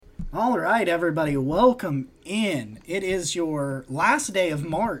All right, everybody, welcome in. It is your last day of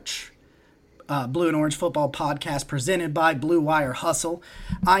March. Blue and Orange Football Podcast presented by Blue Wire Hustle.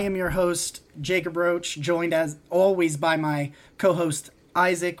 I am your host, Jacob Roach, joined as always by my co-host,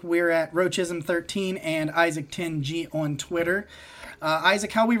 Isaac. We're at Roachism13 and Isaac10G on Twitter.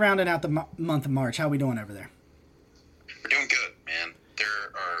 Isaac, how are we rounding out the month of March? How are we doing over there? We're doing good, man. There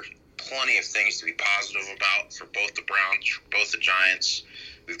are plenty of things to be positive about for both the Browns, for both the Giants.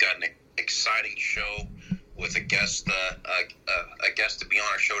 We've got an exciting show with a guest to be on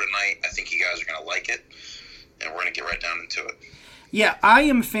our show tonight. I think you guys are going to like it, and we're going to get right down into it. Yeah, I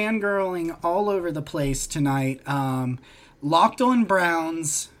am fangirling all over the place tonight. Locked on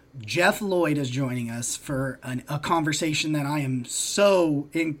Browns, Jeff Lloyd is joining us for a conversation that I am so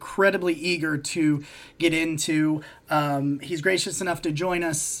incredibly eager to get into. He's gracious enough to join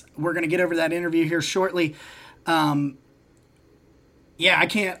us. We're going to get over that interview here shortly. Yeah,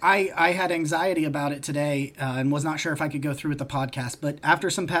 I had anxiety about it today and was not sure if I could go through with the podcast. But after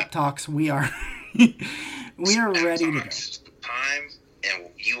some pep talks, we are ready to go. Time, and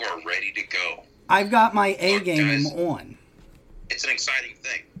you are ready to go. I've got my A game on. It's an exciting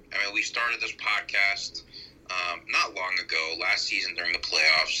thing. I mean, we started this podcast not long ago, last season during the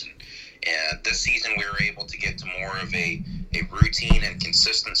playoffs, and this season we were able to get to more of a routine and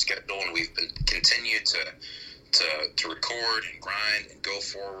consistent schedule, and we've been continued to record and grind and go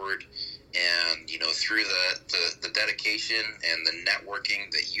forward. And, you know, through the dedication and the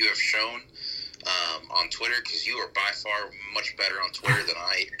networking that you have shown on Twitter, because you are by far much better on Twitter than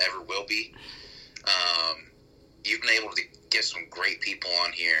I ever will be, you've been able to get some great people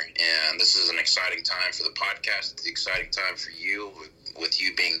on here, and this is an exciting time for the podcast. It's an exciting time for you, with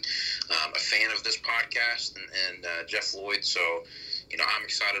you being a fan of this podcast and Jeff Lloyd. So, you know, I'm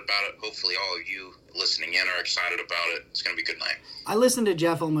excited about it. Hopefully all of you listening in are excited about it. It's going to be a good night. I listen to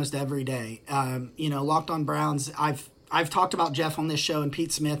Jeff almost every day. You know, Locked on Browns, I've talked about Jeff on this show and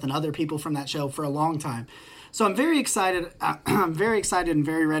Pete Smith and other people from that show for a long time. So I'm very excited. I'm very excited and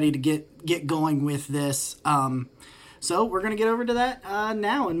very ready to get going with this. So we're going to get over to that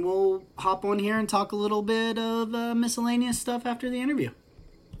now, and we'll hop on here and talk a little bit of miscellaneous stuff after the interview.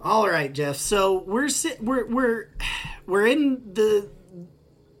 All right, Jeff. So we're in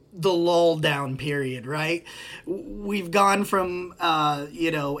the lull down period, right? We've gone from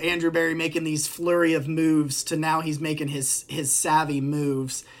Andrew Berry making these flurry of moves to now he's making his savvy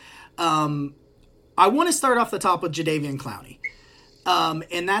moves. I want to start off the top with Jadeveon Clowney.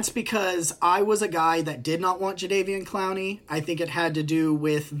 And that's because I was a guy that did not want Jadeveon Clowney. I think it had to do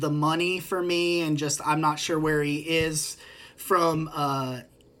with the money for me, and just I'm not sure where he is from a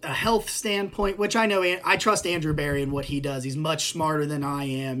health standpoint, which I know I trust Andrew Berry and what he does. He's much smarter than I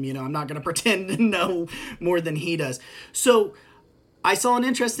am. You know, I'm not going to pretend to know more than he does. So I saw an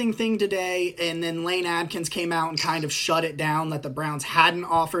interesting thing today, and then Lane Adkins came out and kind of shut it down that the Browns hadn't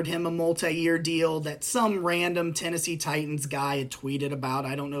offered him a multi-year deal that some random Tennessee Titans guy had tweeted about.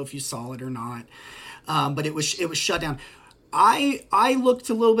 I don't know if you saw it or not, but it was shut down. I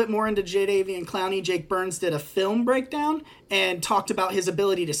looked a little bit more into Jadeveon Clowney. Jake Burns did a film breakdown and talked about his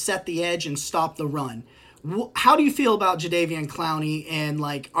ability to set the edge and stop the run. How do you feel about Jadeveon Clowney? And,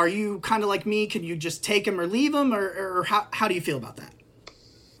 like, are you kind of like me? Can you just take him or leave him? Or how do you feel about that?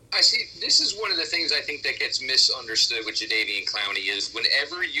 I see. This is one of the things I think that gets misunderstood with Jadeveon Clowney is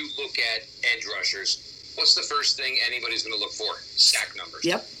whenever you look at edge rushers, what's the first thing anybody's going to look for? Sack numbers.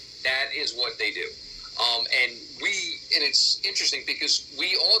 Yep. That is what they do. And it's interesting because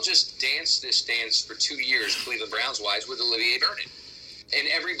we all just danced this dance for 2 years, Cleveland Browns-wise, with Olivier Vernon. And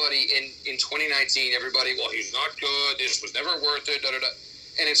everybody in 2019, well, he's not good. This was never worth it. Da, da, da.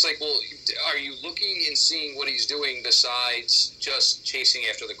 And it's like, well, are you looking and seeing what he's doing besides just chasing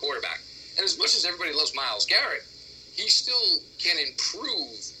after the quarterback? And as much as everybody loves Myles Garrett, he still can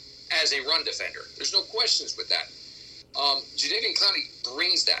improve as a run defender. There's no questions with that. Jadeveon Clowney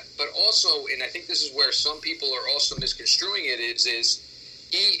brings that. But also, and I think this is where some people are also misconstruing it, is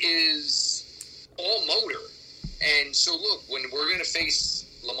he is all motor. And so, look, when we're going to face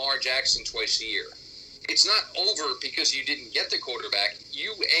Lamar Jackson twice a year, it's not over because you didn't get the quarterback.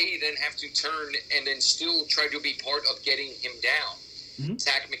 You, then have to turn and then still try to be part of getting him down. Mm-hmm.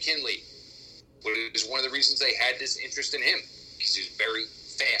 Zach McKinley was one of the reasons they had this interest in him because he's a very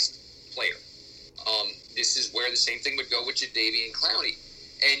fast player. This is where the same thing would go with Jadeveon Clowney.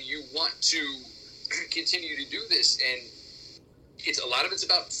 And you want to continue to do this. And a lot of it's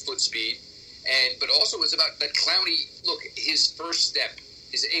about foot speed. But also it's about that Clowney, look, his first step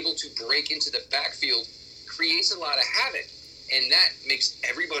is able to break into the backfield, creates a lot of havoc, and that makes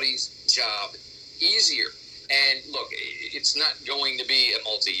everybody's job easier. And look, it's not going to be a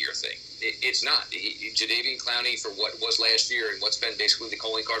multi-year thing. it's not. Jadeveon Clowney, for what was last year and what's been basically the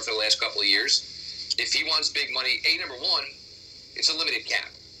calling card for the last couple of years, if he wants big money, number one, it's a limited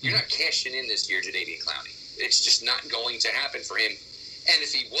cap. You're not cashing in this year, Jadeveon Clowney. It's just not going to happen for him. And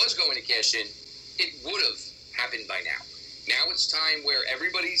if he was going to cash in, it would have happened by now. Now it's time where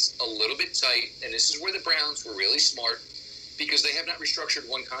everybody's a little bit tight, and this is where the Browns were really smart because they have not restructured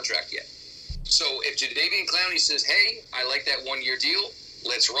one contract yet. So if Jadeveon Clowney says, hey, I like that one-year deal,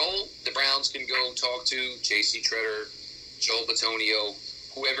 let's roll, the Browns can go talk to J.C. Treader, Joel Bitonio,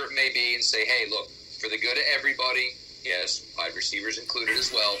 whoever it may be, and say, hey, look, for the good of everybody, yes, wide receivers included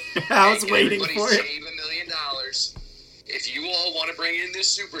as well. I was waiting for it. Save $1 million. If you all want to bring in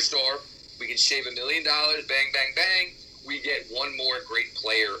this superstar, we can shave $1 million, bang, bang, bang. We get one more great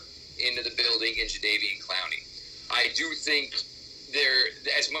player into the building in Jadeveon Clowney. I do think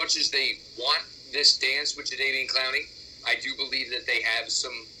as much as they want this dance with Jadeveon Clowney, I do believe that they have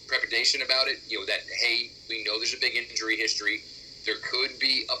some trepidation about it. That, hey, we know there's a big injury history. There could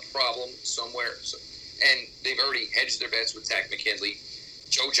be a problem somewhere. And they've already hedged their bets with Takk McKinley.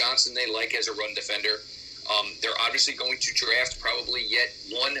 Joe Johnson they like as a run defender. They're obviously going to draft probably yet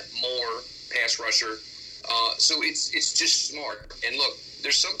one more pass rusher. So it's just smart. And look,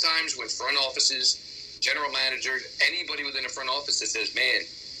 there's sometimes when front offices, general managers, anybody within a front office that says, man,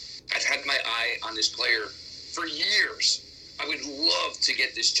 I've had my eye on this player for years. I would love to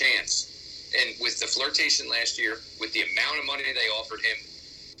get this chance. And with the flirtation last year, with the amount of money they offered him,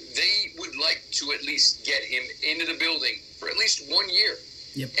 they would like to at least get him into the building for at least 1 year.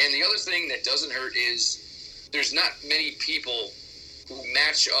 Yep. And the other thing that doesn't hurt is there's not many people who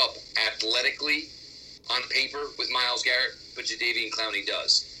match up athletically on paper with Myles Garrett, but Jadeveon Clowney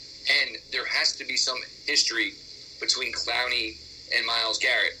does. And there has to be some history between Clowney and Myles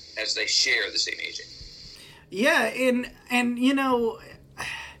Garrett as they share the same agent. Yeah, and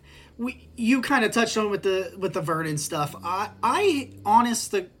you kind of touched on with the Vernon stuff. I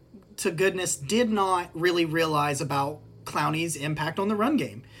honest to goodness did not really realize about Clowney's impact on the run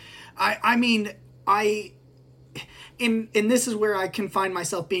game. And this is where I can find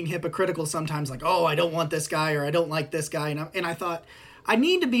myself being hypocritical sometimes, like, oh, I don't want this guy or I don't like this guy. And I thought, I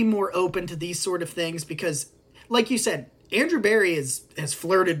need to be more open to these sort of things because, like you said, Andrew Berry has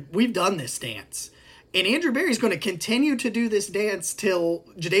flirted. We've done this dance. And Andrew Berry's going to continue to do this dance till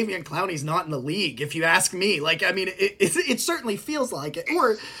Jadeveon Clowney's not in the league, if you ask me. Like, I mean, it certainly feels like it.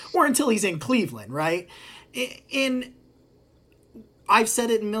 Or until he's in Cleveland, right? And I've said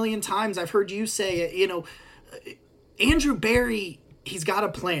it a million times. I've heard you say it, Andrew Berry, he's got a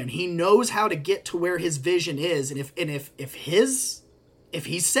plan. He knows how to get to where his vision is. And if he's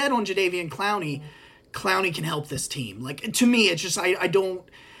set on Jadeveon Clowney, Clowney can help this team. Like, to me, it's just, I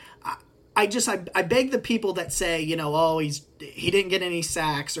beg the people that say, he didn't get any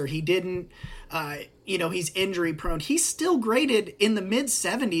sacks or he didn't, he's injury prone. He's still graded in the mid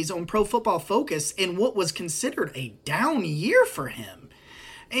 70s on Pro Football Focus in what was considered a down year for him.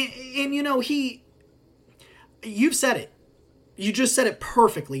 And you've said it. You just said it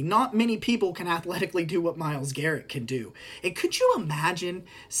perfectly. Not many people can athletically do what Myles Garrett can do. And could you imagine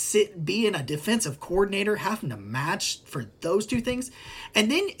being a defensive coordinator, having to match for those two things? And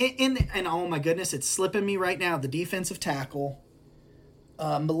then, and oh my goodness, it's slipping me right now. The defensive tackle,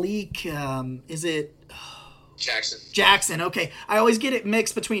 Malik, is it? Jackson. Jackson, okay. I always get it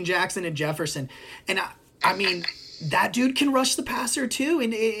mixed between Jackson and Jefferson. And I mean, that dude can rush the passer too.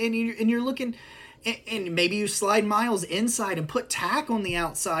 And you're looking... And maybe you slide Myles inside and put Takk on the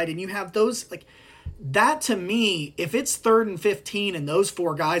outside and you have those, like, that to me, if it's 3rd and 15 and those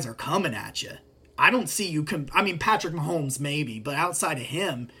four guys are coming at you, I don't see you. Patrick Mahomes maybe, but outside of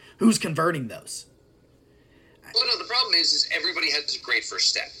him, who's converting those? Well, no, the problem is everybody has a great first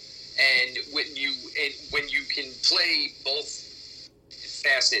step. And when you can play both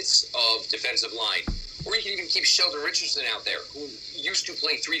facets of defensive line, or you can even keep Sheldon Richardson out there, who used to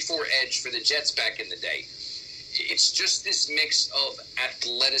play 3-4 edge for the Jets back in the day. It's just this mix of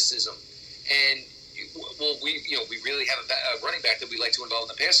athleticism. And, we really have a running back that we like to involve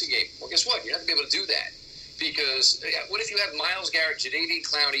in the passing game. Well, guess what? You're not going to be able to do that. Because what if you have Myles Garrett, Jadeveon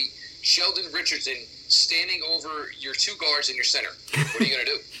Clowney, Sheldon Richardson standing over your two guards and your center? What are you going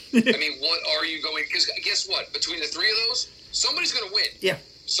to do? I mean, what are you going – because guess what? Between the three of those, somebody's going to win. Yeah.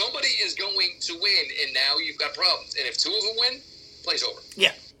 Somebody is going to win, and now you've got problems. And if two of them win, play's over.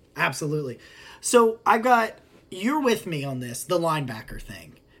 Yeah, absolutely. So you're with me on this, the linebacker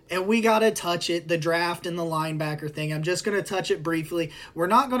thing. and we got to touch it, the draft and the linebacker thing. I'm just going to touch it briefly. We're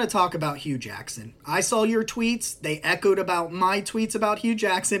not going to talk about Hugh Jackson. I saw your tweets. They echoed about my tweets about Hugh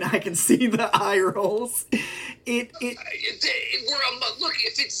Jackson. I can see the eye rolls. Look,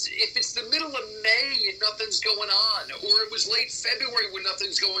 if it's the middle of May and nothing's going on, or it was late February when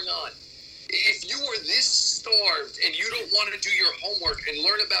nothing's going on, if you are this starved and you don't want to do your homework and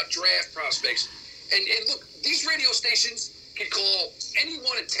learn about draft prospects, and look, these radio stations can call any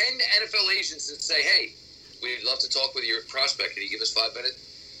one of 10 NFL agents and say, hey, we'd love to talk with your prospect. Can you give us 5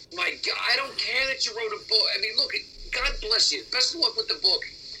 minutes? My God, I don't care that you wrote a book. I mean, look, God bless you. Best of luck with the book.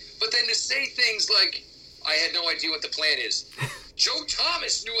 But then to say things like, I had no idea what the plan is. Joe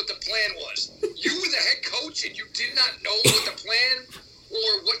Thomas knew what the plan was. You were the head coach and you did not know what the plan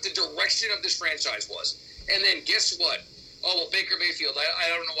or what the direction of this franchise was. And then guess what? Oh, well, Baker Mayfield, I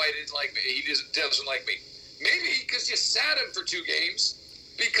don't know why he didn't like me. He doesn't like me. Maybe because you sat him for 2 games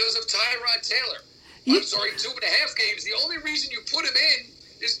because of Tyrod Taylor. I'm sorry, 2.5 games. The only reason you put him in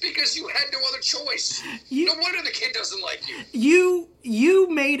is because you had no other choice. No wonder the kid doesn't like you. You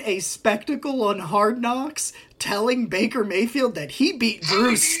made a spectacle on Hard Knocks telling Baker Mayfield that he beat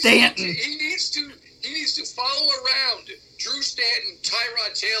Drew Stanton. He needs to follow around Drew Stanton,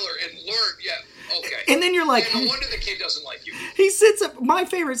 Tyrod Taylor, and learn. Yeah, okay. And then you're like, no wonder the kid doesn't like you. He sits up. My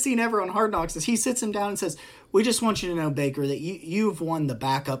favorite scene ever on Hard Knocks is he sits him down and says, "We just want you to know, Baker, that you've won the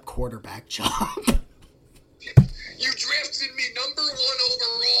backup quarterback job." You drafted me number 1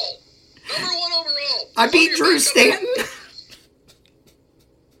 overall. Number 1 overall. I beat Drew Stanton.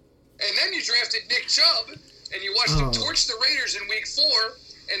 And then you drafted Nick Chubb, and you watched him torch the Raiders in week 4,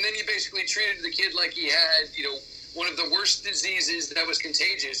 and then you basically treated the kid like he had, one of the worst diseases that was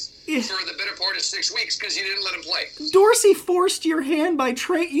contagious for the better part of 6 weeks because you didn't let him play. Dorsey forced your hand by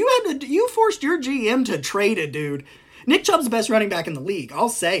trade. You forced your GM to trade a dude. Nick Chubb's the best running back in the league. I'll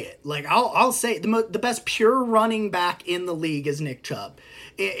say it. I'll say it. The best pure running back in the league is Nick Chubb.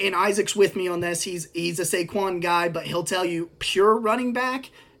 And Isaac's with me on this. He's a Saquon guy, but he'll tell you pure running back.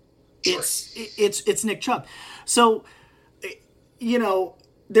 Sure. It's Nick Chubb. So,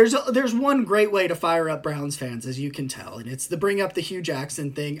 there's one great way to fire up Browns fans, as you can tell, and it's the bring up the Hugh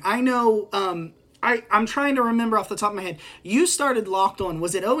Jackson thing. I know. I'm trying to remember off the top of my head. You started Locked On.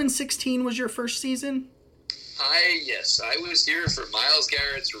 Was it 0-16 was your first season? Yes, I was here for Myles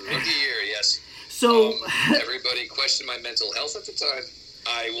Garrett's rookie year, yes. So everybody questioned my mental health at the time.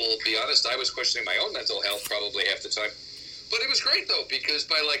 I will be honest, I was questioning my own mental health probably half the time. But it was great, though, because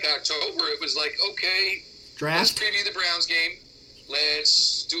by, October, it was like, okay, draft. Let's preview the Browns game.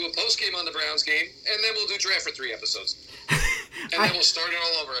 Let's do a post-game on the Browns game, and then we'll do draft for 3 episodes. And then we'll start it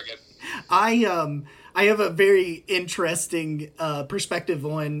all over again. I have a very interesting perspective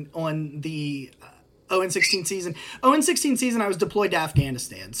on the 0-16 season. 0-16 season, I was deployed to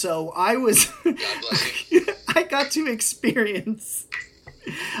Afghanistan. So I was... God bless you. I got to experience...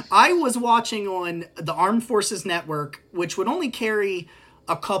 I was watching on the Armed Forces Network, which would only carry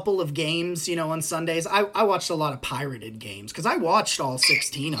a couple of games, on Sundays. I watched a lot of pirated games because I watched all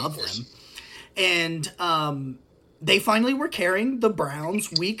 16 of them. And they finally were carrying the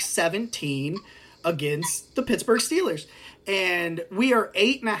Browns week 17 against the Pittsburgh Steelers. And we are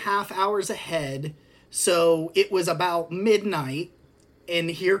 8.5 hours ahead. So it was about midnight.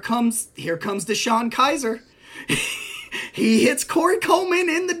 And here comes DeShone Kizer. He hits Corey Coleman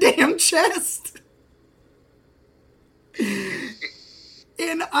in the damn chest.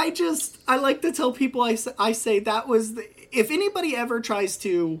 And I like to tell people, I say that was, if anybody ever tries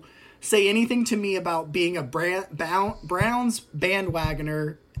to say anything to me about being a Browns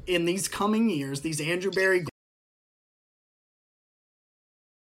bandwagoner in these coming years, these Andrew Berry.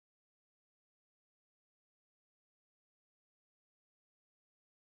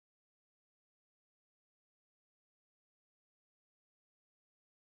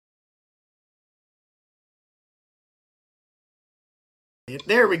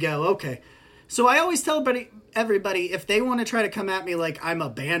 There we go. Okay. So I always tell everybody, if they want to try to come at me like I'm a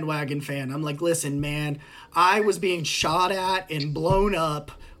bandwagon fan, I'm like, listen, man, I was being shot at and blown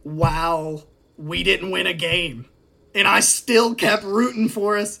up while we didn't win a game. And I still kept rooting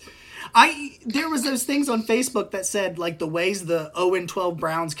for us. There was those things on Facebook that said, the ways the 0-12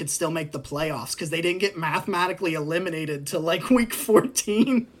 Browns could still make the playoffs because they didn't get mathematically eliminated till week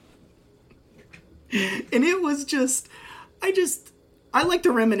 14. And it was just, I like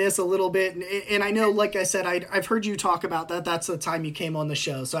to reminisce a little bit, and I know, like I said, I've heard you talk about that. That's the time you came on the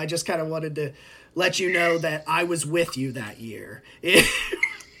show, so I just kind of wanted to let you know that I was with you that year. It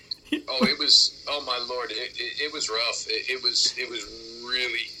was, oh my Lord, it was rough. It was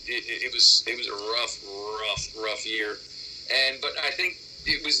really, it was a rough year. But I think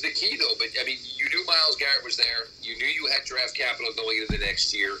it was the key, though. But, I mean, you knew Myles Garrett was there. You knew you had draft capital going into the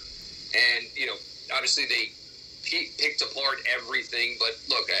next year. And, obviously they picked apart everything. But,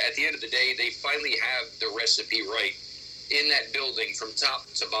 look, at the end of the day, they finally have the recipe right in that building from top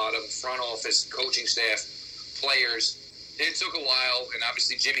to bottom, front office, coaching staff, players. It took a while, and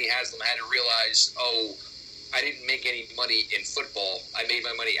obviously Jimmy Haslam had to realize, I didn't make any money in football. I made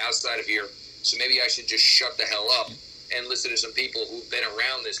my money outside of here, so maybe I should just shut the hell up and listen to some people who've been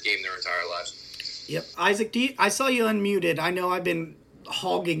around this game their entire lives. Yep. Isaac, I saw you unmuted. I know I've been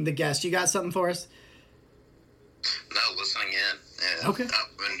hogging the guest. You got something for us? No, listening in. And okay.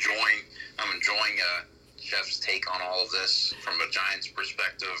 I'm enjoying Jeff's take on all of this from a Giants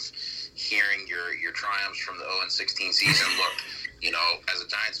perspective, hearing your triumphs from the 0-16 season. Look, as a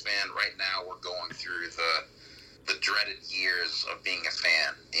Giants fan right now, we're going through the dreaded years of being a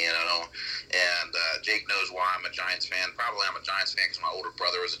fan, and Jake knows why I'm a Giants fan. Probably I'm a Giants fan because my older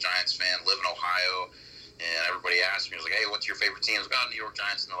brother was a Giants fan, live in Ohio, and everybody asked me, hey, what's your favorite team? I was like, New York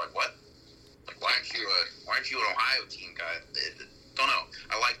Giants, and they're like, what? Like, why aren't you an Ohio team guy? Don't know.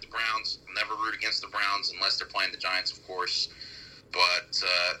 I like the Browns. I'll never root against the Browns unless they're playing the Giants, of course, but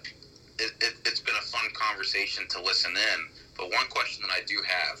it's been a fun conversation to listen in. But one question that I do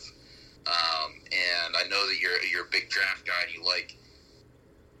have, and I know that you're a big draft guy and you like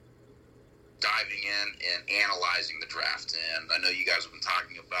diving in and analyzing the draft. And I know you guys have been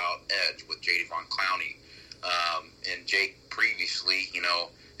talking about edge with J.D. Von Clowney. And Jake previously,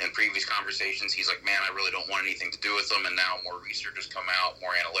 in previous conversations, he's like, man, I really don't want anything to do with them. And now more research has come out,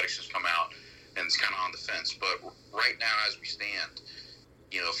 more analytics has come out, and it's kind of on the fence. But right now, as we stand,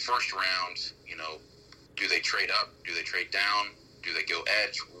 first round, do they trade up? Do they trade down? Do they go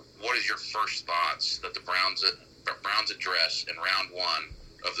edge? What is your first thoughts that the Browns address in round one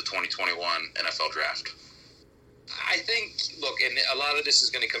of the 2021 NFL draft? I think, look, and a lot of this is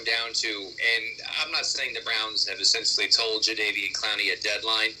going to come down to, and I'm not saying the Browns have essentially told Jadeveon Clowney a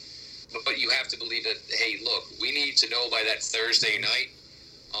deadline, but you have to believe that, hey, look, we need to know by that Thursday night.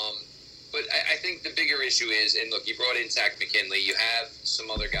 But I think the bigger issue is, and look, you brought in Takk McKinley. You have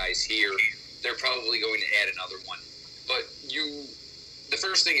some other guys here. They're probably going to add another one. But the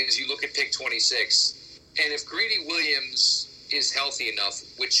first thing is you look at pick 26, and if Greedy Williams is healthy enough,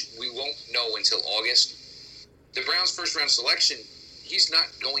 which we won't know until August, the Browns' first-round selection, he's not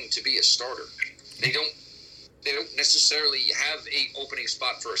going to be a starter. They don't necessarily have an opening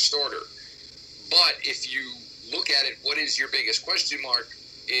spot for a starter. But if you look at it, what is your biggest question mark?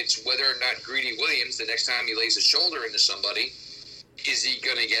 It's whether or not Greedy Williams, the next time he lays a shoulder into somebody, is he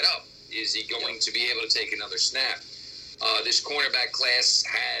going to get up? Is he going to be able to take another snap? This cornerback class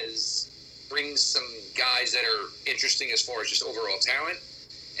brings some guys that are interesting as far as just overall talent,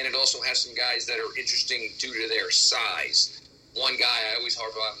 and it also has some guys that are interesting due to their size. One guy I always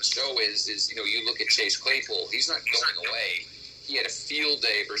harp on the show is you look at Chase Claypool. He's not going away. He had a field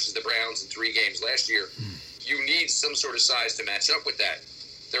day versus the Browns in 3 games last year. You need some sort of size to match up with that.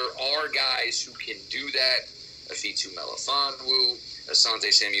 There are guys who can do that. Afitu Melifonwu,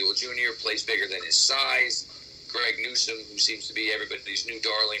 Asante Samuel Jr. plays bigger than his size. Greg Newsome, who seems to be everybody's new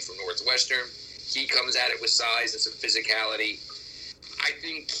darling from Northwestern, he comes at it with size and some physicality. I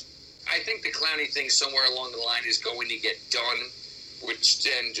think the Clowney thing somewhere along the line is going to get done, which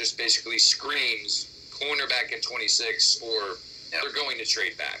then just basically screams cornerback at 26, or they're going to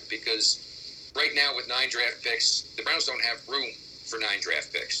trade back, because right now with 9 draft picks, the Browns don't have room for 9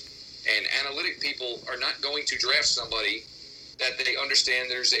 draft picks. And analytic people are not going to draft somebody that they understand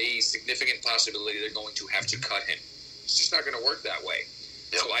there's a significant possibility they're going to have to cut him. It's just not going to work that way.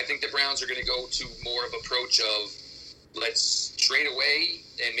 Yep. So I think the Browns are going to go to more of an approach of let's trade away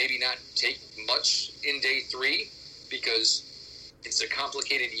and maybe not take much in day 3, because it's a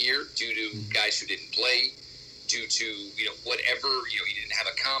complicated year due to guys who didn't play, due to whatever, you didn't have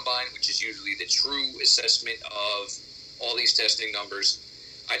a combine, which is usually the true assessment of all these testing numbers.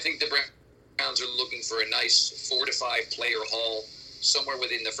 I think the Browns are looking for a nice 4 to 5 player haul somewhere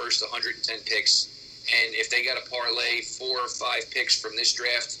within the first 110 picks. And if they got to parlay 4 or 5 picks from this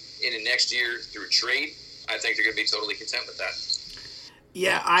draft into next year through trade, I think they're going to be totally content with that.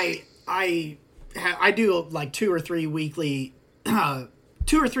 Yeah, I do like 2 or 3 weekly, 2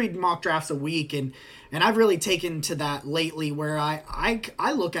 or 3 mock drafts a week, and I've really taken to that lately, where I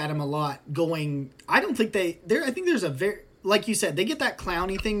look at them a lot. Going, I don't think I think there's a very, like you said, they get that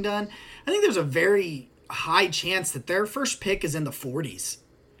Clowney thing done. I think there's a very high chance that their first pick is in the 40s.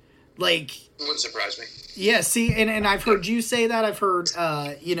 Like, wouldn't surprise me. Yeah, see, and I've heard you say that. I've heard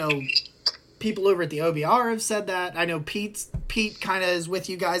people over at the OBR have said I know Pete kind of is with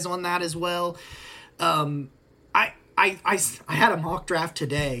you guys on that as well. I had a mock draft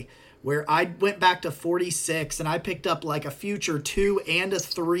today where I went back to 46 and I picked up like a future 2 and a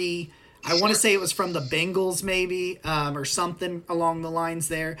 3. I want to say it was from the Bengals maybe, or something along the lines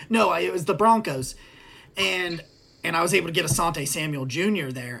there. No, it was the Broncos. And I was able to get Asante Samuel Jr.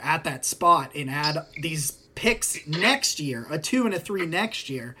 there at that spot and add these picks next year, a 2 and a 3 next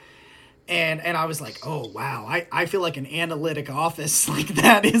year. And I was like, oh, wow, I feel like an analytic office. Like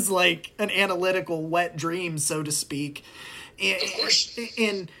that is like an analytical wet dream, so to speak.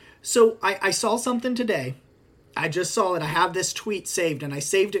 And so I saw something today. I just saw it. I have this tweet saved, and I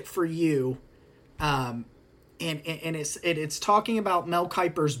saved it for you. And it's talking about Mel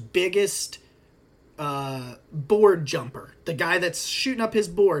Kiper's biggest board jumper, the guy that's shooting up his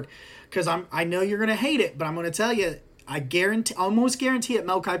board. Because I know you're going to hate it, but I'm going to tell you, almost guarantee it,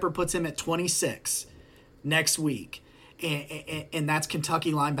 Mel Kiper puts him at 26 next week. And that's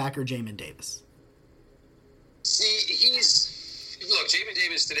Kentucky linebacker Jamin Davis. See, look, Jamin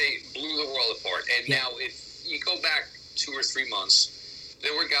Davis today blew the world apart. And now if you go back 2 or 3 months,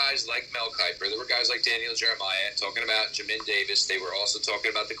 there were guys like Mel Kiper. There were guys like Daniel Jeremiah talking about Jamin Davis. They were also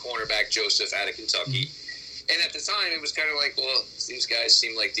talking about the cornerback Joseph out of Kentucky. And at the time, it was kind of like, well, these guys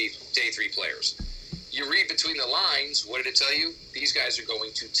seem like day 3 players. You read between the lines, what did it tell you? These guys are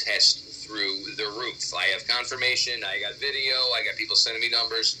going to test through the roof. I have confirmation. I got video. I got people sending me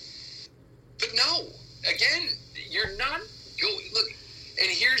numbers. But no, again, you're not going. Look, and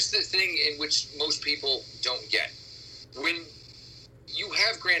here's the thing in which most people don't get. When you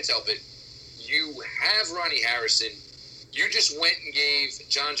have Grant Delpit, you have Ronnie Harrison, you just went and gave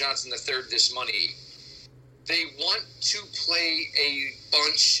John Johnson III this money. They want to play a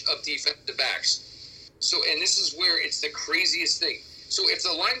bunch of defensive backs. So, and this is where it's the craziest thing. So if the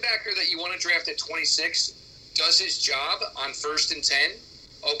linebacker that you want to draft at 26 does his job on 1st and 10,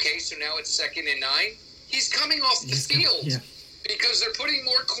 okay, so now it's 2nd and 9, he's coming off the field because they're putting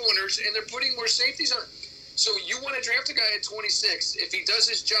more corners and they're putting more safeties on. So you want to draft a guy at 26. If he does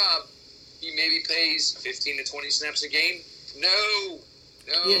his job, he maybe plays 15 to 20 snaps a game. No.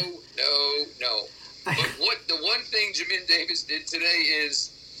 But the one thing Jamin Davis did today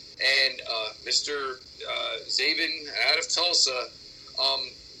is, and Mr. Zabin out of Tulsa,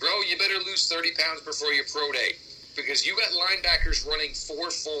 bro, you better lose 30 pounds before your pro day because you got linebackers running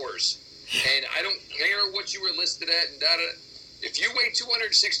 4.4s. And I don't care what you were listed at. And if you weigh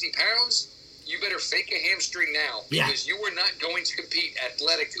 260 pounds, you better fake a hamstring now because you are not going to compete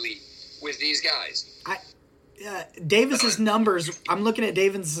athletically with these guys. Davis's numbers, I'm looking at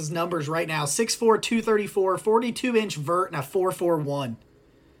Davis's numbers right now. 6'4", 234, 42-inch vert, and a 4.41.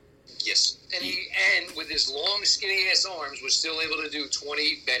 Yes. And with his long, skinny-ass arms, was still able to do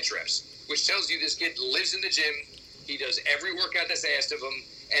 20 bench reps, which tells you this kid lives in the gym. He does every workout that's asked of him.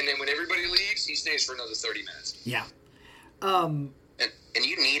 And then when everybody leaves, he stays for another 30 minutes. Yeah. And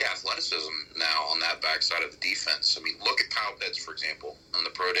you need athleticism now on that backside of the defense. I mean, look at Kyle Pitts, for example, on the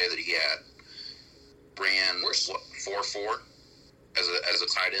pro day that he had. Ran, 4.4 as a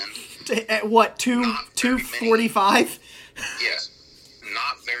tight end. At what, 245? Yes.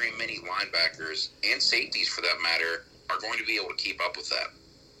 Not very many linebackers and safeties, for that matter, are going to be able to keep up with that.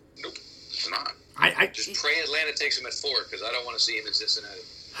 Nope. It's not. Just pray Atlanta takes him at 4 because I don't want to see him in Cincinnati.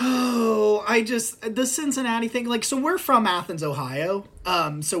 Oh, the Cincinnati thing, like, so we're from Athens, Ohio.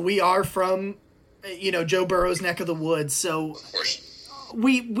 So we are from, Joe Burrow's neck of the woods. So of course.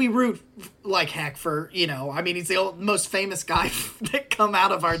 We root like heck for, he's the most famous guy that come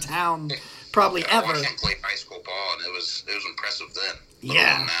out of our town probably ever. I watched him play high school ball, and it was impressive then.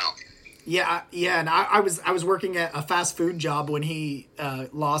 Yeah. Now. Yeah, and I was working at a fast food job when he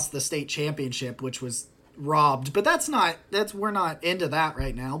lost the state championship, which was robbed. But we're not into that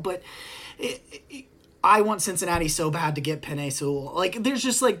right now. But I want Cincinnati so bad to get Penei Sewell. Like, there's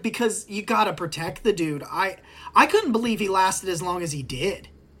just like, because you got to protect the dude. I couldn't believe he lasted as long as he did.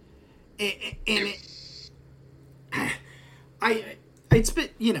 It's been,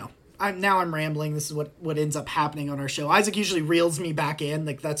 I'm rambling. This is what ends up happening on our show. Isaac usually reels me back in.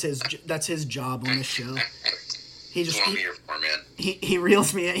 Like, that's his job on this show. He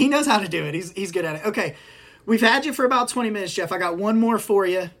reels me in. He knows how to do it. He's good at it. Okay. We've had you for about 20 minutes, Jeff. I got one more for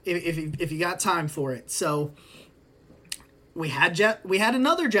you if you got time for it. So we had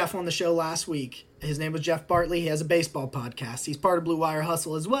another Jeff on the show last week. His name was Jeff Bartley. He has a baseball podcast. He's part of Blue Wire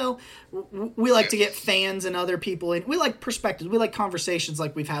Hustle as well. We like to get fans and other people in. We like perspectives. We like conversations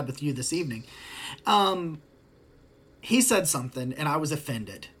like we've had with you this evening. He said something, and I was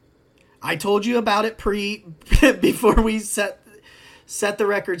offended. I told you about it before we set the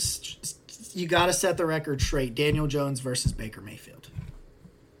record. You got to set the record straight. Daniel Jones versus Baker Mayfield.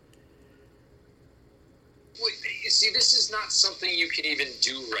 see, this is not something you can even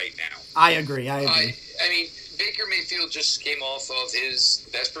do right now. I agree. I mean, Baker Mayfield just came off of his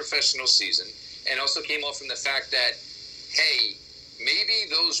best professional season, and also came off from the fact that, hey, maybe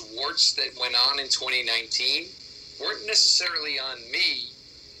those warts that went on in 2019 weren't necessarily on me.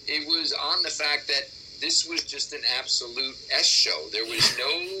 It was on the fact that this was just an absolute S show. There was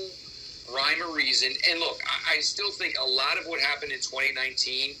no rhyme or reason. And look, I still think a lot of what happened in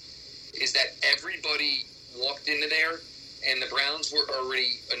 2019 is that everybody walked into there and the Browns were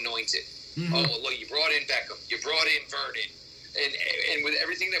already anointed. Mm-hmm. Oh, look, you brought in Beckham. You brought in Vernon. And with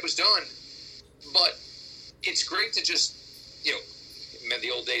everything that was done. But it's great to just, remember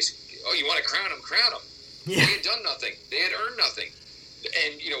the old days, oh, you want to crown them, crown them. Yeah. They had done nothing. They had earned nothing.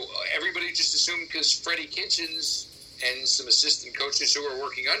 And, everybody just assumed because Freddie Kitchens and some assistant coaches who were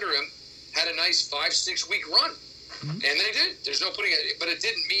working under him had a nice 5-6 week run. Mm-hmm. And they did. There's no putting it. But it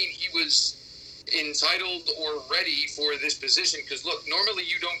didn't mean he was entitled or ready for this position. Because, look, normally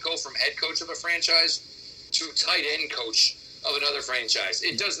you don't go from head coach of a franchise to tight end coach of another franchise.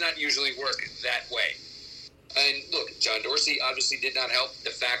 It does not usually work that way. And, look, John Dorsey obviously did not help. The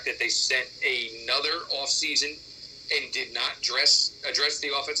fact that they sent another offseason and did not address the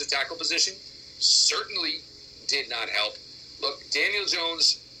offensive tackle position certainly did not help. Look, Daniel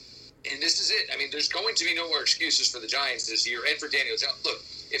Jones, and this is it. I mean, there's going to be no more excuses for the Giants this year and for Daniel Jones. Look,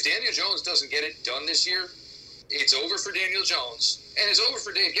 if Daniel Jones doesn't get it done this year, it's over for Daniel Jones, and it's over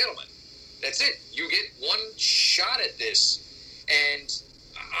for Dave Gettleman. That's it. You get one shot at this, and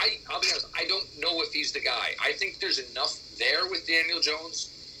I'll be honest, I don't know if he's the guy. I think there's enough there with Daniel Jones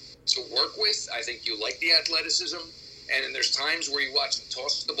to work with. I think you like the athleticism. And then there's times where you watch him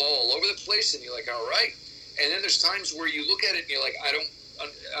toss the ball all over the place, and you're like, all right. And then there's times where you look at it and you're like, I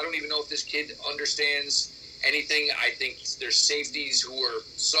don't even know if this kid understands anything. I think there's safeties who are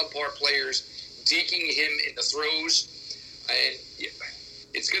subpar players, deking him in the throws, and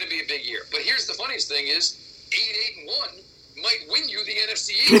it's going to be a big year. But here's the funniest thing is 8-1 might win you the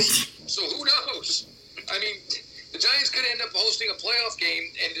NFC East. So who knows? I mean, the Giants could end up hosting a playoff game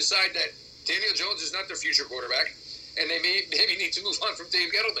and decide that Daniel Jones is not their future quarterback. And they maybe need to move on from Dave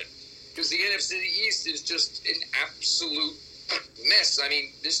Gettleman because the NFC East is just an absolute mess. I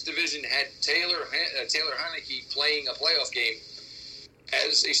mean, this division had Taylor Heineke playing a playoff game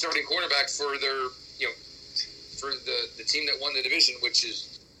as a starting quarterback for their, for the team that won the division, which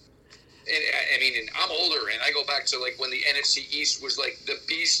is, and I'm older, and I go back to like when the NFC East was like the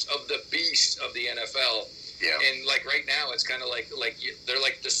beast of the NFL. Yeah. And like right now, it's kind of like they're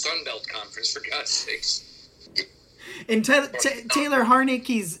like the Sun Belt Conference, for God's sakes. And Taylor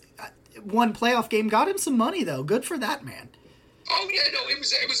Heineke's one playoff game got him some money, though. Good for that man. Oh yeah, no, it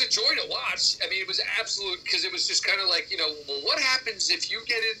was a joy to watch. I mean, it was absolute because it was just kind of like well, what happens if you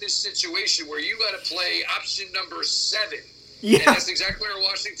get in this situation where you got to play option number 7? Yeah, and that's exactly where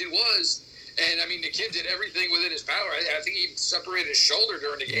Washington was. And I mean, the kid did everything within his power. I think he separated his shoulder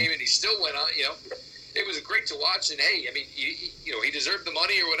during the game, and he still went on. It was great to watch. And hey, I mean, he deserved the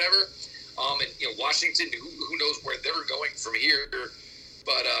money or whatever. And Washington, who knows where they're going from here?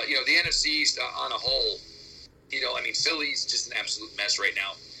 But the NFC East on a whole, Philly's just an absolute mess right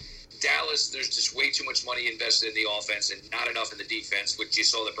now. Dallas, there's just way too much money invested in the offense and not enough in the defense, which you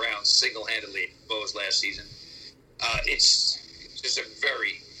saw the Browns single-handedly expose last season. It's just a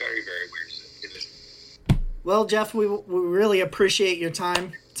very, very, very weird division. Well, Jeff, we really appreciate your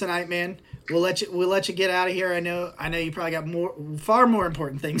time tonight, man. We'll let you get out of here. I know you probably got far more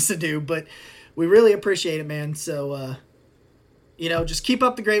important things to do, but we really appreciate it, man. So, just keep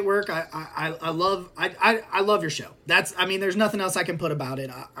up the great work. I love your show. There's nothing else I can put about it.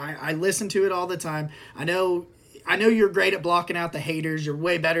 I listen to it all the time. I know you're great at blocking out the haters. You're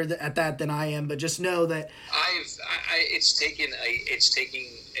way better at that than I am. But just know that it's taken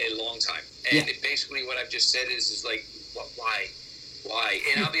a long time, and basically what I've just said is like, why?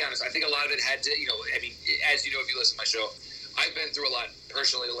 And I'll be honest, I think a lot of it had to, as you know, if you listen to my show, I've been through a lot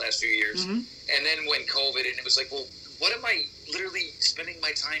personally the last few years. Mm-hmm. And then when COVID, and it was like, well, what am I literally spending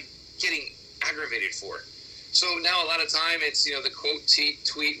my time getting aggravated for? So now a lot of time it's, the quote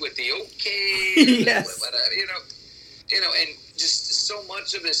tweet with the okay, yes. And just so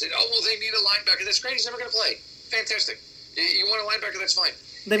much of this. And, they need a linebacker. That's great. He's never going to play. Fantastic. You want a linebacker? That's fine.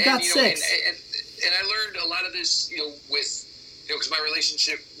 They've got 6. And I learned a lot of this, with... because my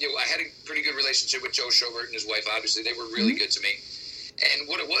relationship, I had a pretty good relationship with Joe Schobert and his wife. Obviously, they were really good to me. And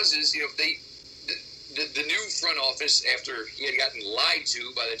what it was is, the new front office, after he had gotten lied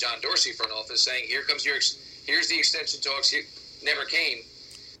to by the John Dorsey front office, saying, here's the extension talks, never came.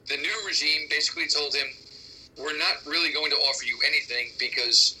 The new regime basically told him, we're not really going to offer you anything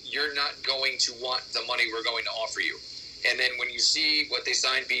because you're not going to want the money we're going to offer you. And then when you see what they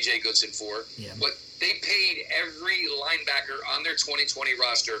signed B.J. Goodson for, what they paid every linebacker on their 2020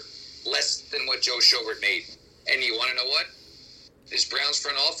 roster less than what Joe Schobert made. And you want to know what? This Browns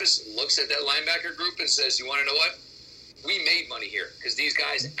front office looks at that linebacker group and says, you want to know what? We made money here because these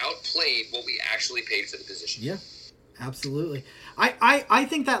guys outplayed what we actually paid for the position. Yeah, absolutely. I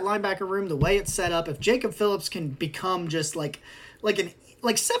think that linebacker room, the way it's set up, if Jacob Phillips can become just like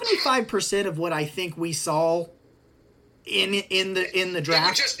 75% of what I think we saw in the draft. It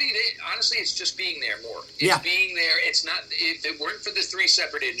would just be, honestly, it's just being there more. It's being there. It's not, if it weren't for the 3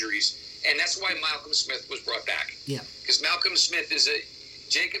 separate injuries, and that's why Malcolm Smith was brought back. Yeah. Because Malcolm Smith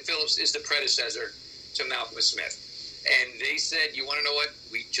Jacob Phillips is the predecessor to Malcolm Smith. And they said, you want to know what?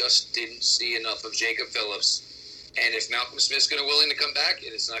 We just didn't see enough of Jacob Phillips. And if Malcolm Smith's willing to come back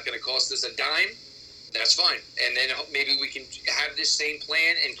and it's not going to cost us a dime, that's fine. And then maybe we can have this same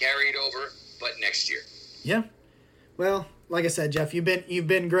plan and carry it over, but next year. Yeah. Well, like I said, Jeff, you've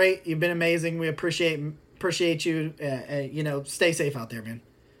been great. You've been amazing. We appreciate you. Stay safe out there, man.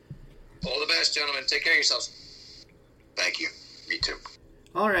 All the best, gentlemen. Take care of yourselves. Thank you. Me too.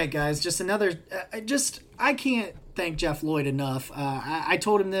 All right, guys. Just another. I can't thank Jeff Lloyd enough. I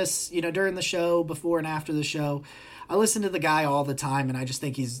told him this, during the show, before and after the show. I listen to the guy all the time, and I just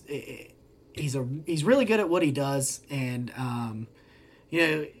think he's really good at what he does. And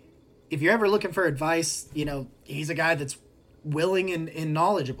if you're ever looking for advice, he's a guy that's willing and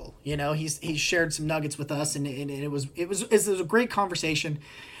knowledgeable. He's shared some nuggets with us, and it was a great conversation.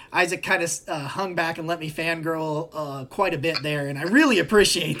 Isaac kind of hung back and let me fangirl quite a bit there, and I really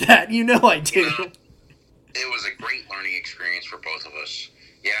appreciate that. I do. It was a great learning experience for both of us.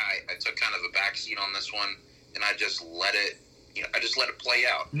 Yeah, I took kind of a backseat on this one, and I just let it. I just let it play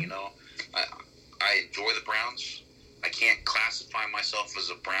out. Mm-hmm. I enjoy the Browns. I can't classify myself as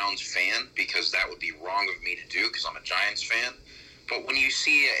a Browns fan because that would be wrong of me to do because I'm a Giants fan. But when you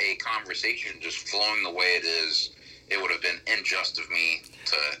see a conversation just flowing the way it is, it would have been unjust of me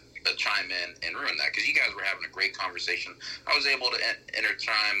to chime in and ruin that because you guys were having a great conversation. I was able to enter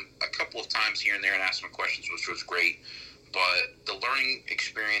time a couple of times here and there and ask some questions, which was great. But the learning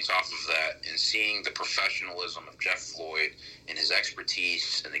experience off of that and seeing the professionalism of Jeff Lloyd and his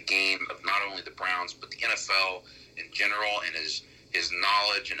expertise in the game of not only the Browns but the NFL in general and his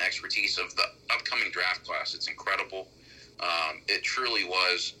knowledge and expertise of the upcoming draft class, it's incredible. It truly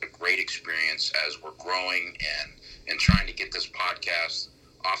was a great experience as we're growing and trying to get this podcast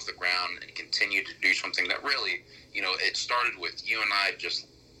off the ground and continue to do something that really, it started with you and I just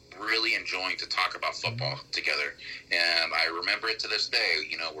really enjoying to talk about football together. And I remember it to this day.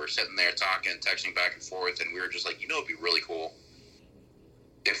 We're sitting there talking, texting back and forth, and we were just like, it'd be really cool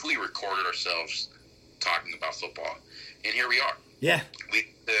if we recorded ourselves talking about football. And here we are. Yeah.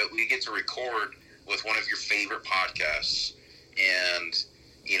 We get to record with one of your favorite podcasts. And,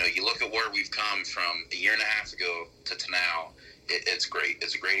 you look at where we've come from a year and a half ago to now. It's great.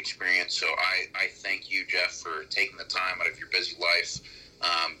 It's a great experience. So I thank you, Jeff, for taking the time out of your busy life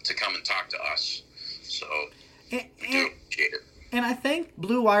to come and talk to us. So we do appreciate it. And I thank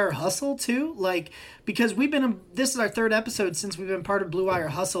Blue Wire Hustle too, because this is our 3rd episode since we've been part of Blue Wire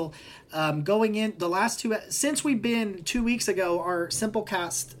Hustle. Going in the last 2, since we've been 2 weeks ago, our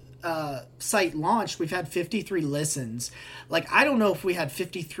Simplecast site launched, we've had 53 listens. I don't know if we had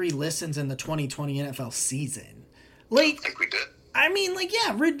 53 listens in the 2020 NFL season. I think we did. I mean,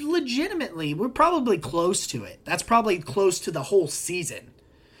 legitimately, we're probably close to it. That's probably close to the whole season.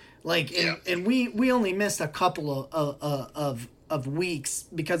 And we only missed a couple of weeks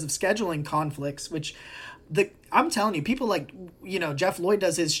because of scheduling conflicts, which I'm telling you, people Jeff Lloyd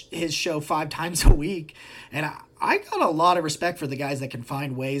does his show 5 times a week. And I got a lot of respect for the guys that can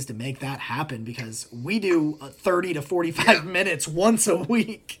find ways to make that happen because we do 30 to 45 minutes once a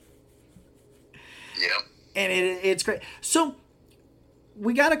week. Yeah. And it's great. So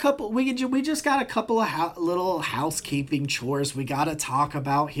we got a couple. We just got a couple of little housekeeping chores we got to talk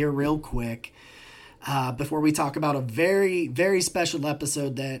about here real quick before we talk about a very, very special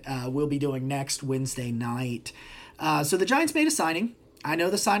episode that we'll be doing next Wednesday night. So the Giants made a signing. I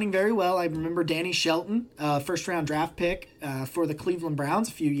know the signing very well. I remember Danny Shelton, first round draft pick for the Cleveland Browns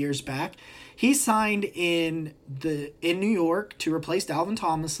a few years back. He signed in New York to replace Dalvin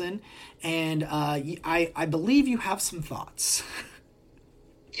Tomlinson, and I believe you have some thoughts.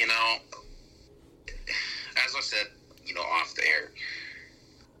 As I said, off the air,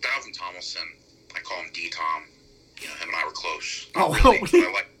 Dalvin Tomlinson, I call him D-Tom. Him and I were close.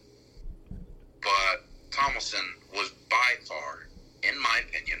 But Tomlinson was by far, in my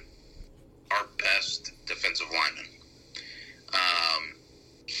opinion, our best defensive defensive lineman.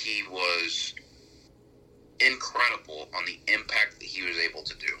 He was incredible on the impact that he was able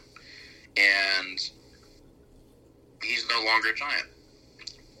to do. And he's no longer a Giant.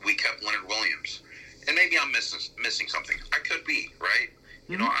 We kept Leonard Williams. And maybe I'm missing something. I could be, right?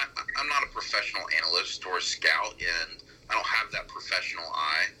 You know, I'm not a professional analyst or a scout, and I don't have that professional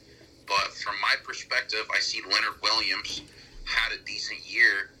eye. But from my perspective, I see Leonard Williams had a decent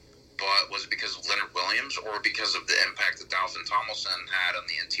year, but was it because of Leonard Williams or because of the impact that Dalvin Tomlinson had on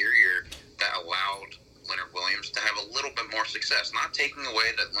the interior that allowed Leonard Williams to have a little bit more success? Not taking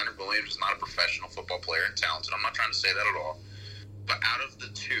away that Leonard Williams is not a professional football player and talented. I'm not trying to say that at all. But out of the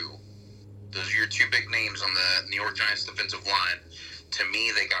two, those are your two big names on the New York Giants defensive line. To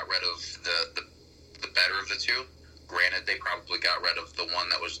me, they got rid of the better of the two. Granted, they probably got rid of the one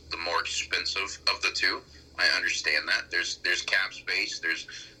that was the more expensive of the two. I understand that. There's cap space. There's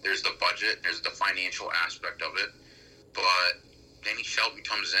the budget. There's the financial aspect of it. But Danny Shelton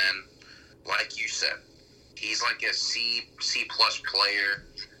comes in, like you said, he's like a C plus player.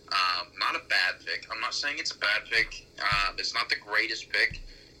 Not a bad pick. I'm not saying it's a bad pick. It's not the greatest pick.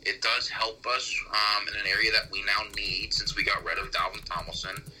 It does help us in an area that we now need since we got rid of Dalvin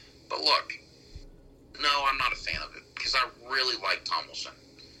Tomlinson. But look, no, I'm not a fan of it because I really like Tomlinson.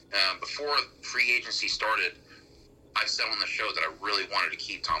 Before free agency started, I said on the show that I really wanted to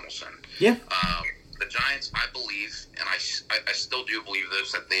keep Tomlinson. Yeah. The Giants, I believe, and I still do believe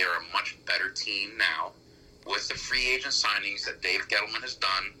this, that they are a much better team now with the free agent signings that Dave Gettleman has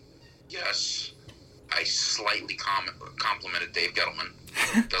done. Yes, I slightly complimented Dave Gettleman.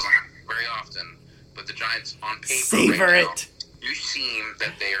 Doesn't happen very often, but the Giants on paper Savor right it. now, you seem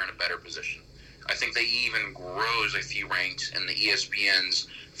that they are in a better position. I think they even rose a few ranks in the ESPN's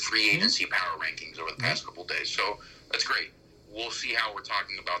free agency power rankings over the past couple days. So that's great. We'll see how we're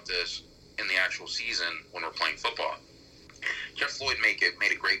talking about this in the actual season when we're playing football. Jeff Lloyd made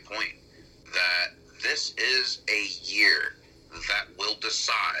a great point that this is a year that will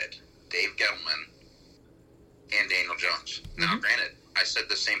decide Dave Gettleman and Daniel Jones. Now, granted, I said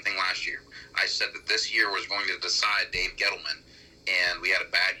the same thing last year. I said that this year was going to decide Dave Gettleman, and we had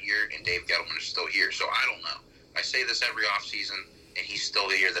a bad year, and Dave Gettleman is still here. So I don't know. I say this every offseason, and he's still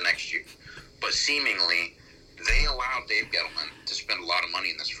here the next year. But seemingly, they allowed Dave Gettleman to spend a lot of money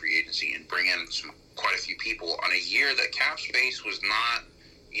in this free agency and bring in quite a few people on a year that cap space was not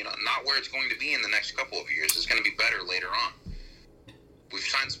where it's going to be in the next couple of years. It's going to be better later on. We've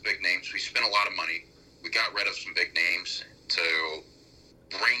signed some big names. We spent a lot of money. We got rid of some big names to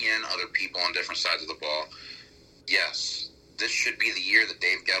bring in other people on different sides of the ball. Yes, this should be the year that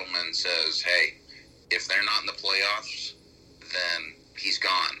Dave Gettleman says, hey, if they're not in the playoffs, then he's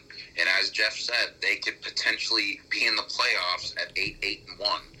gone. And as Jeff said, they could potentially be in the playoffs at 8-1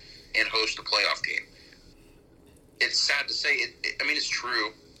 and host a playoff game. It's sad to say. It's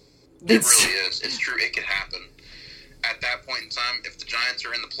true. It really is. It's true. It could happen. At that point in time, if the Giants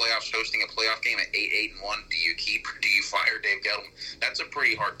are in the playoffs hosting a playoff game at 8-1, do you keep or do you fire Dave Gettleman? That's a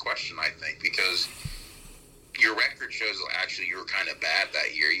pretty hard question, I think, because your record shows that actually you were kind of bad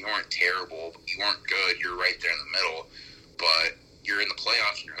that year. You weren't terrible. You weren't good. You're right there in the middle. But you're in the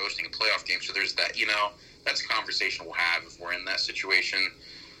playoffs and you're hosting a playoff game. So there's that, that's a conversation we'll have if we're in that situation.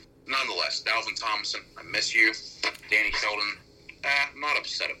 Nonetheless, Dalvin Tomlinson, I miss you. Danny Shelton, I'm not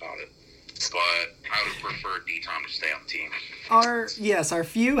upset about it. But I would prefer D-Tom to stay on the team. Our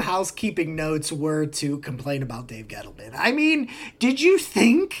few housekeeping notes were to complain about Dave Gettleman. I mean, did you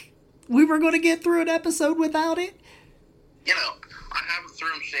think we were going to get through an episode without it? I haven't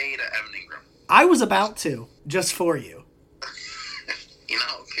thrown shade at Evan Ingram. I was about to, just for you.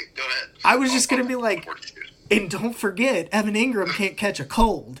 Okay, go ahead. I was just going to be like, and don't forget, Evan Ingram can't catch a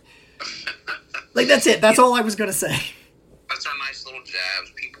cold. That's it. That's all I was going to say. That's our nice little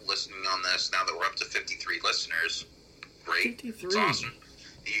jabs. People listening on this, now that we're up to 53 listeners. Great. 53. It's awesome.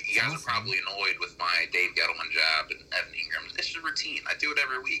 You guys are probably annoyed with my Dave Gettleman jab and Evan Ingram. This is routine. I do it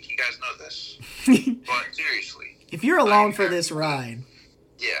every week. You guys know this. But seriously. If you're along for this ride.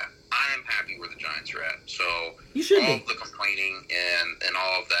 Yeah. I am happy where the Giants are at. So you should all of the complaining and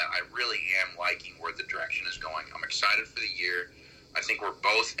all of that, I really am liking where the direction is going. I'm excited for the year. I think we're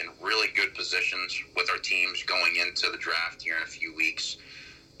both in really good positions with our teams going into the draft here in a few weeks.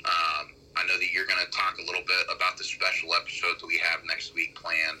 I know that you're going to talk a little bit about the special episode that we have next week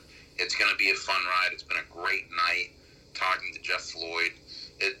planned. It's going to be a fun ride. It's been a great night talking to Jeff Lloyd.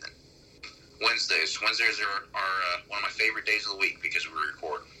 Wednesdays are one of my favorite days of the week because we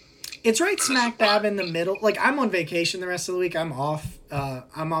record. It's right smack dab in the middle. I'm on vacation the rest of the week. I'm off.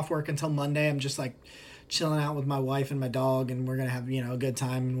 I'm off work until Monday. I'm just chilling out with my wife and my dog, and we're gonna have a good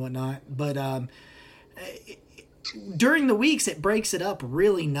time and whatnot. But during the weeks it breaks it up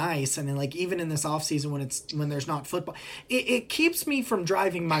really nice. I mean, like even in this off season when there's not football, it keeps me from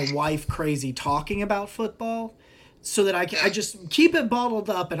driving my wife crazy talking about football, so that I just keep it bottled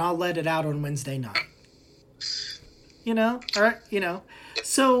up and I'll let it out on Wednesday night. All right,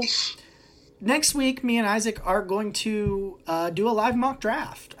 So next week, me and Isaac are going to do a live mock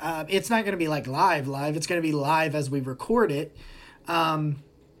draft. It's not going to be like live. It's going to be live as we record it.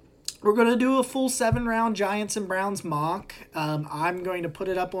 We're going to do a full 7-round Giants and Browns mock. I'm going to put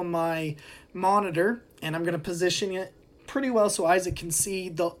it up on my monitor, and I'm going to position it pretty well so Isaac can see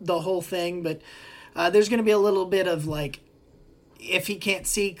the whole thing. But there's going to be a little bit of like, if he can't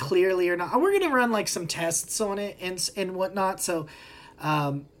see clearly or not. We're going to run like some tests on it and whatnot. So,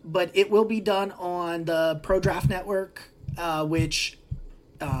 but it will be done on the Pro Draft Network, which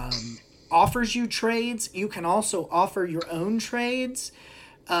offers you trades. You can also offer your own trades.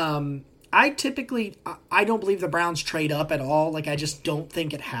 I don't believe the Browns trade up at all. Like, I just don't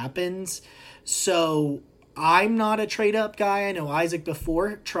think it happens. So I'm not a trade up guy. I know Isaac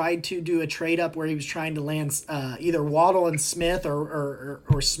before tried to do a trade up where he was trying to land either Waddle and Smith or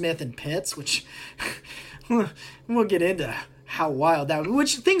Smith and Pitts, which we'll get into how wild that was.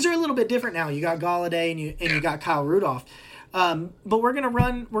 Which things are a little bit different now. You got Galladay and you got Kyle Rudolph. But we're gonna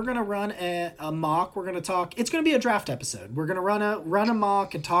run a mock. We're gonna talk. It's gonna be a draft episode. We're gonna run a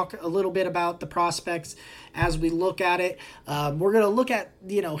mock and talk a little bit about the prospects as we look at it. We're gonna look at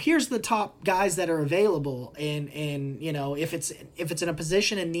here's the top guys that are available, and if it's in a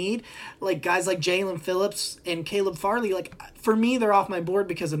position in need, like guys like Jalen Phillips and Caleb Farley. Like for me, they're off my board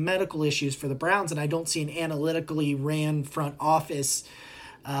because of medical issues for the Browns, and I don't see an analytically ran front office.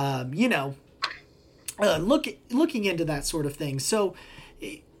 Looking into that sort of thing. So,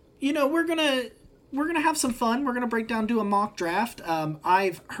 we're gonna have some fun. We're gonna break down, do a mock draft.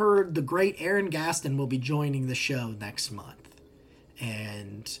 I've heard the great Aaron Gaston will be joining the show next month,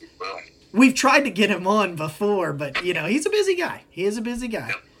 and we've tried to get him on before, but he's a busy guy. He is a busy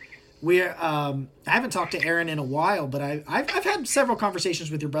guy. I haven't talked to Aaron in a while, but I've had several conversations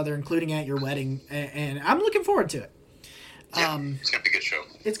with your brother, including at your wedding, and I'm looking forward to it. Yeah, it's going to be a good show.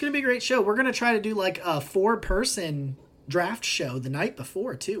 It's going to be a great show. We're going to try to do like a 4-person draft show the night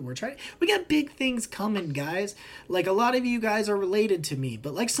before too. We got big things coming, guys. Like a lot of you guys are related to me,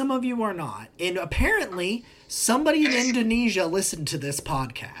 but like some of you are not. And apparently somebody in Indonesia listened to this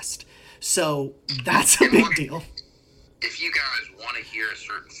podcast. So that's a big deal. If you guys want to hear a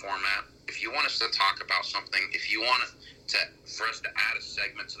certain format, if you want us to talk about something, if you want for us to add a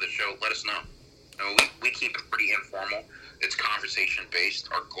segment to the show, let us know. We keep it pretty informal. It's conversation-based.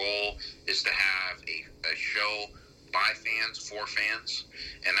 Our goal is to have a show by fans, for fans.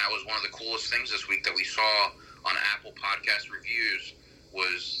 And that was one of the coolest things this week that we saw on Apple Podcast reviews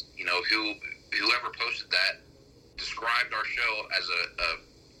was, whoever posted that described our show as a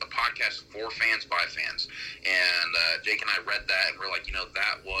podcast for fans, by fans. And Jake and I read that, and we're like,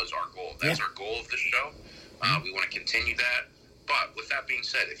 that was our goal. That's our goal of the show. We want to continue that. But with that being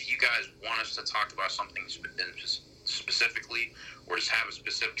said, if you guys want us to talk about something specifically or just have a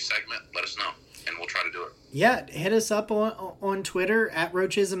specific segment, let us know, and we'll try to do it. Yeah, hit us up on Twitter at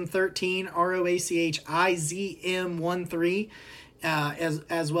Roachizm13, ROACHIZM13,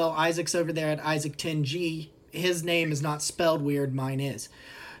 as well. Isaac's over there at Isaac10G. His name is not spelled weird, mine is.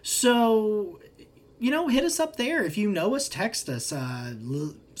 So, hit us up there. If you know us, text us.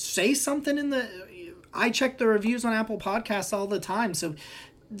 Say something in the... I check the reviews on Apple Podcasts all the time, so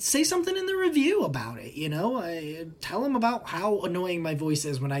say something in the review about it, tell them about how annoying my voice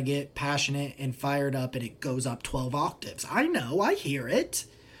is when I get passionate and fired up and it goes up 12 octaves. I know, I hear it.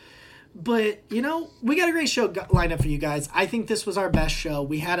 But, we got a great show lined up for you guys. I think this was our best show.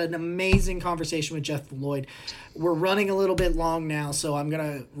 We had an amazing conversation with Jeff Lloyd. We're running a little bit long now, so I'm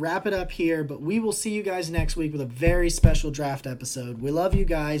going to wrap it up here. But we will see you guys next week with a very special draft episode. We love you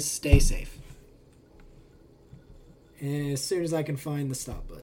guys. Stay safe. As soon as I can find the stop button.